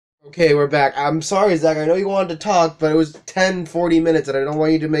Okay, we're back. I'm sorry, Zach. I know you wanted to talk, but it was 40 minutes, and I don't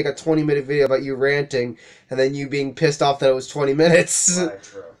want you to make a 20-minute video about you ranting and then you being pissed off that it was 20 minutes. Right,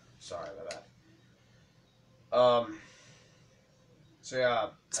 true. Sorry about that. So yeah,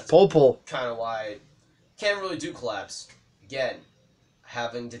 It's that's Popol. kind of why I can't really do collabs. Again,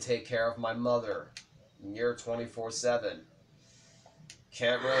 having to take care of my mother near 24/7.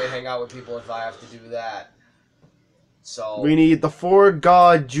 Can't really hang out with people if I have to do that. So We need the Four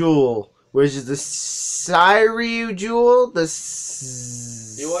God Jewel, which is the Siryu Jewel, the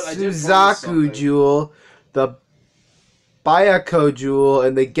You know what, I did promise Suzaku something. Jewel, the Bayako Jewel,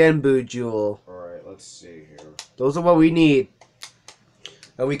 and the Genbu Jewel. Alright, let's see here. Those are what we need.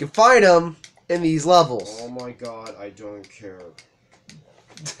 And we can find them in these levels. Oh my god, I don't care.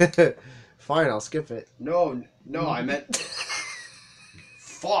 Fine, I'll skip it. No, I meant...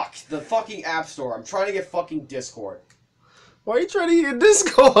 Fuck, the fucking App Store. I'm trying to get fucking Discord. Why are you trying to get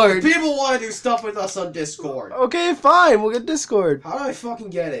Discord? People want to do stuff with us on Discord. Okay, fine. We'll get Discord. How do I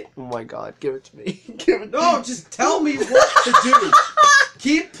fucking get it? Oh my god, give it to me. Give it No, just tell me what to do.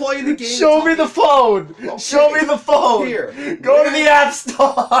 Keep playing the game. Show me the phone. Okay. Show me the phone. Here. Go to the App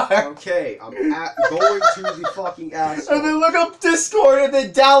Store. Okay, I'm going to the fucking App Store. And then look up Discord and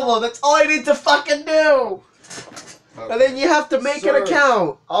then download. That's all I need to fucking do. Okay. And then you have to make an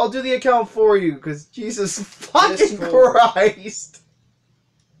account. I'll do the account for you, because Jesus fucking Discord. Christ.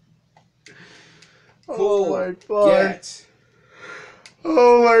 Cool. Oh my god. Get.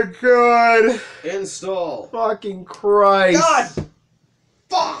 Oh my god. Install. Fucking Christ. God.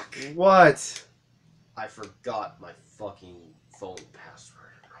 Fuck. What? I forgot my fucking phone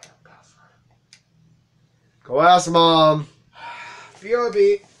password. I have a password. Go ask Mom.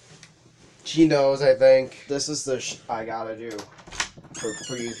 BRB. She knows, I think. This is the I gotta do.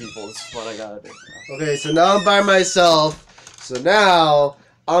 For you people, this is what I gotta do. Okay, so now I'm by myself. So now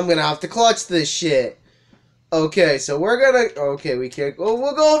I'm gonna have to clutch this shit. Okay, so we're gonna. Okay, we can't. Well,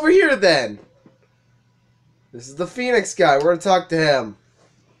 we'll go over here then. This is the Phoenix guy. We're gonna talk to him.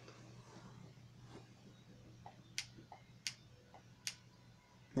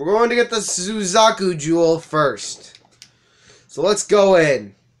 We're going to get the Suzaku Jewel first. So let's go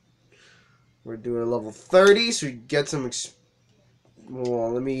in. We're doing a level 30, so we get some. Hold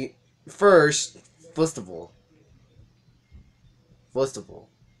on, let me. First of all.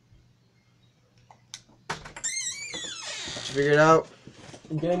 Did you figure it out?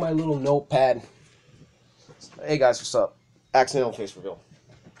 I'm getting my little notepad. Hey guys, what's up? Accidental face reveal.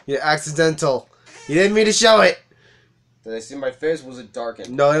 Yeah, accidental. You didn't mean to show it. Did I see my face? Was it darkened?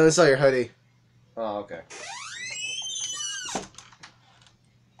 No, I only saw your hoodie. Oh, okay.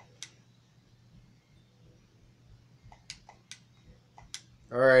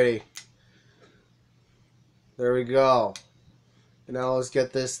 Alrighty. There we go. And now let's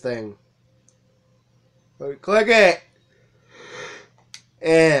get this thing. Click it!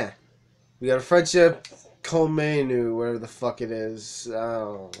 And we got a friendship menu, whatever the fuck it is.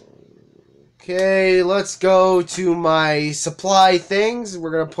 Okay, let's go to my supply things.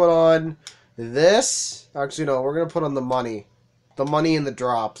 We're gonna put on this. Actually, no, we're gonna put on the money. The money and the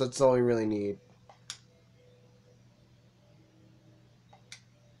drops. That's all we really need.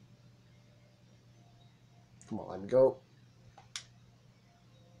 Come on, let me go.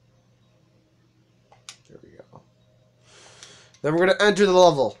 There we go. Then we're going to enter the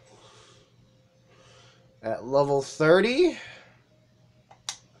level. At level 30.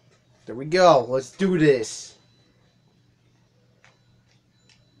 There we go. Let's do this.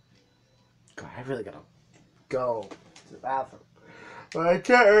 God, I really got to go to the bathroom. But I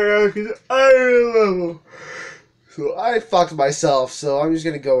can't right now because I'm in level. So I fucked myself, so I'm just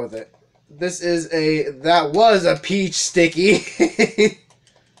going to go with it. This is that was a peach sticky.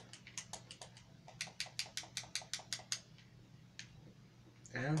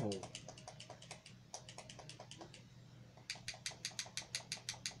 Ow.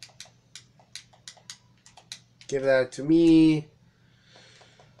 Give that to me.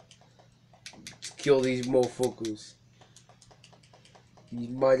 Let's kill these motherfuckers. These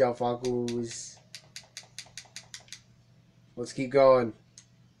motherfuckers. Let's keep going.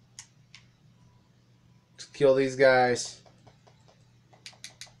 Kill these guys.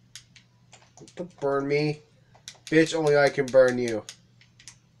 Don't burn me. Bitch, only I can burn you.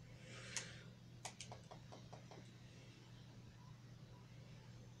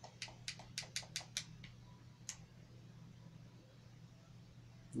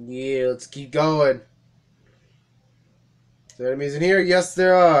 Yeah, let's keep going. Is there enemies in here? Yes,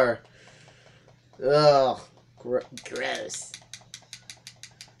 there are. Ugh. Gross.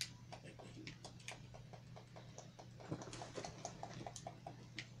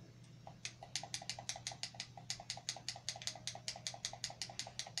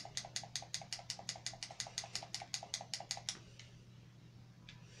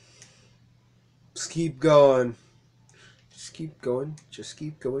 Just keep going. Just keep going. Just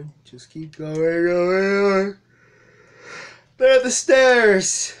keep going. Just keep going. There are the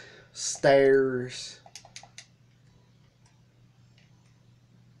stairs. Stairs.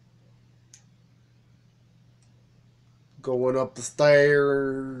 Going up the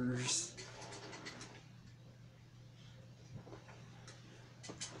stairs.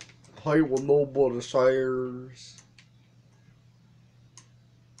 I will know about the stairs.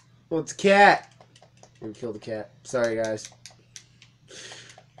 Oh, it's a cat. I'm gonna kill the cat. Sorry, guys.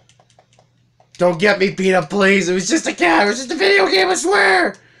 Don't get me beat up, please. It was just a cat. It was just a video game, I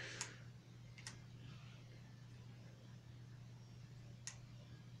swear.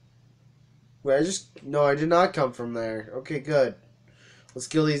 Wait, no, I did not come from there. Okay, good. Let's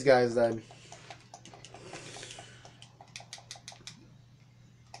kill these guys then.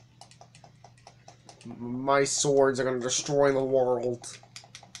 My swords are gonna destroy the world.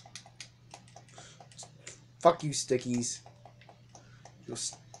 Fuck you, stickies. You'll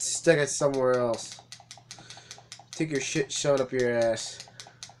stick it somewhere else. Take your shit shoved up your ass.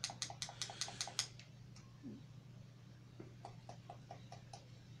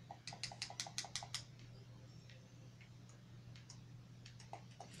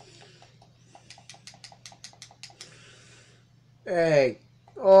 Hey.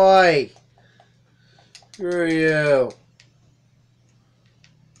 Oi. Who are you?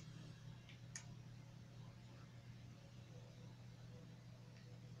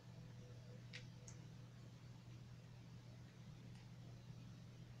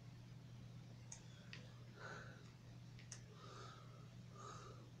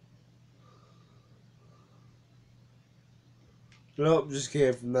 Nope, just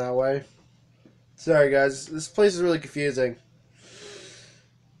came from that way. Sorry, guys. This place is really confusing.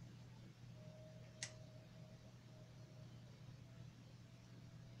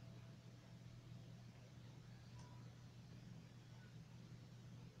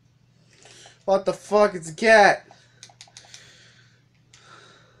 What the fuck? It's a cat.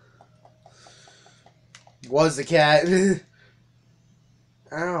 Was a cat.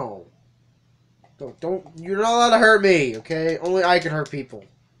 Ow. Don't. You're not allowed to hurt me, okay? Only I can hurt people.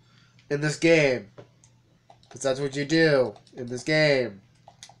 In this game. Because that's what you do. In this game.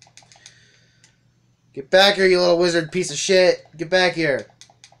 Get back here, you little wizard piece of shit. Get back here.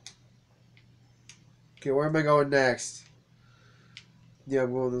 Okay, where am I going next? Yeah,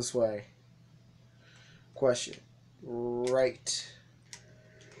 I'm going this way. Question. Right.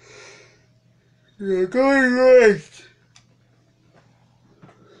 You're going right.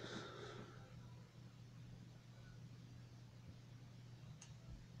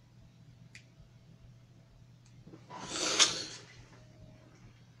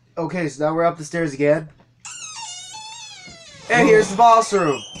 Okay, so now we're up the stairs again. And here's the boss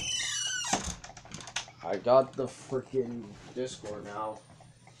room. I got the freaking Discord now.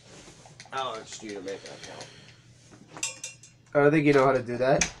 I'll just need to make an account. I think you know how to do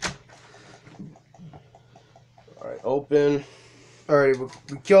that. Alright, open. Alright, we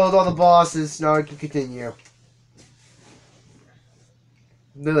killed all the bosses. Now I can continue.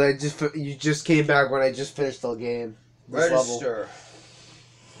 No, you just came back when I just finished the game. Register. Level.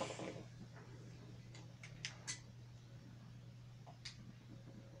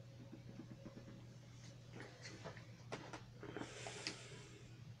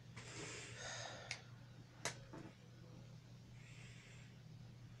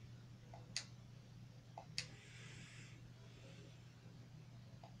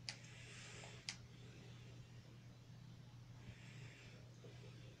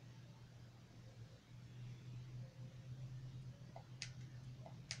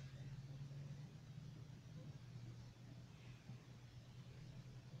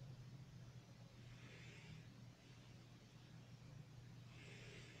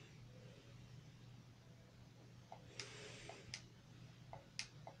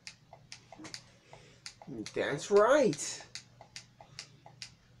 That's right.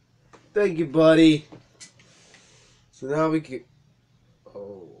 Thank you, buddy. So now we can...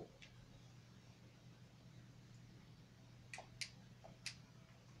 Oh.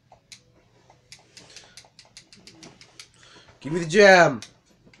 Give me the gem.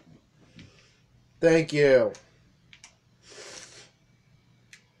 Thank you.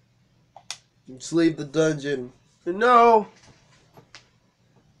 Let's leave the dungeon. No.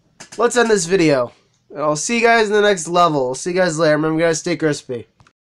 Let's end this video. I'll see you guys in the next level. I'll see you guys later. Remember, guys, stay crispy.